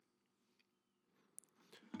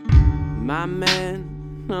My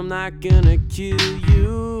man, I'm not gonna kill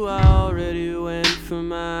you, I already went for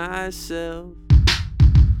myself.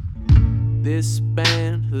 This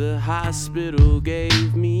band, the hospital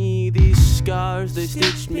gave me these scars, they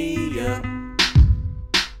stitched me up.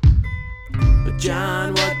 But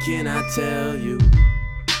John, what can I tell you?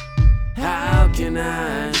 How can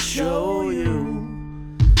I show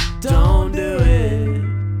you? Don't do it,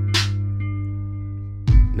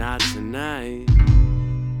 not tonight.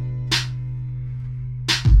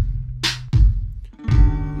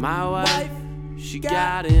 My wife, she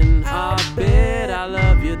got in our bed. I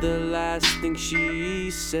love you, the last thing she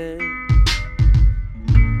said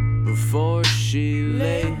before she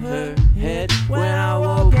lay her head. When I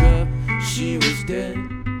woke up, she was dead.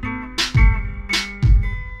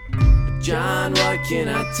 But John, what can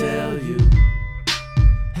I tell you?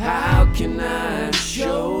 How can I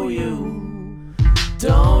show you?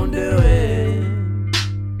 Don't do it,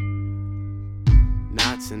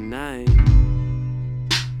 not tonight.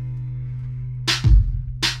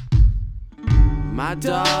 My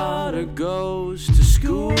daughter goes to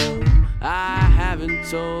school. I haven't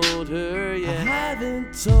told her yet.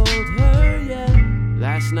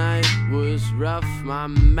 Last night was rough, my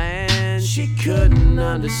man. She couldn't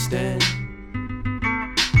understand.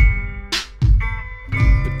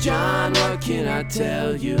 But John, what can I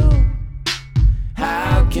tell you?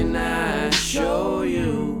 How can I show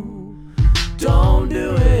you? Don't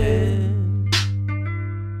do it,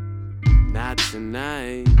 not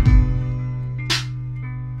tonight.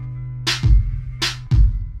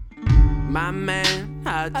 My man,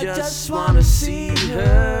 I just wanna see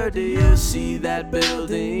her. Do you see that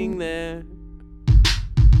building there?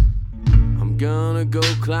 I'm gonna go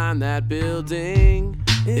climb that building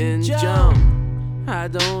and jump. I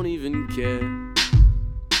don't even care.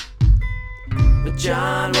 But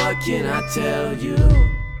John, what can I tell you?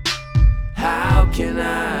 How can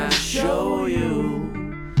I show you?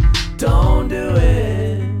 Don't do it,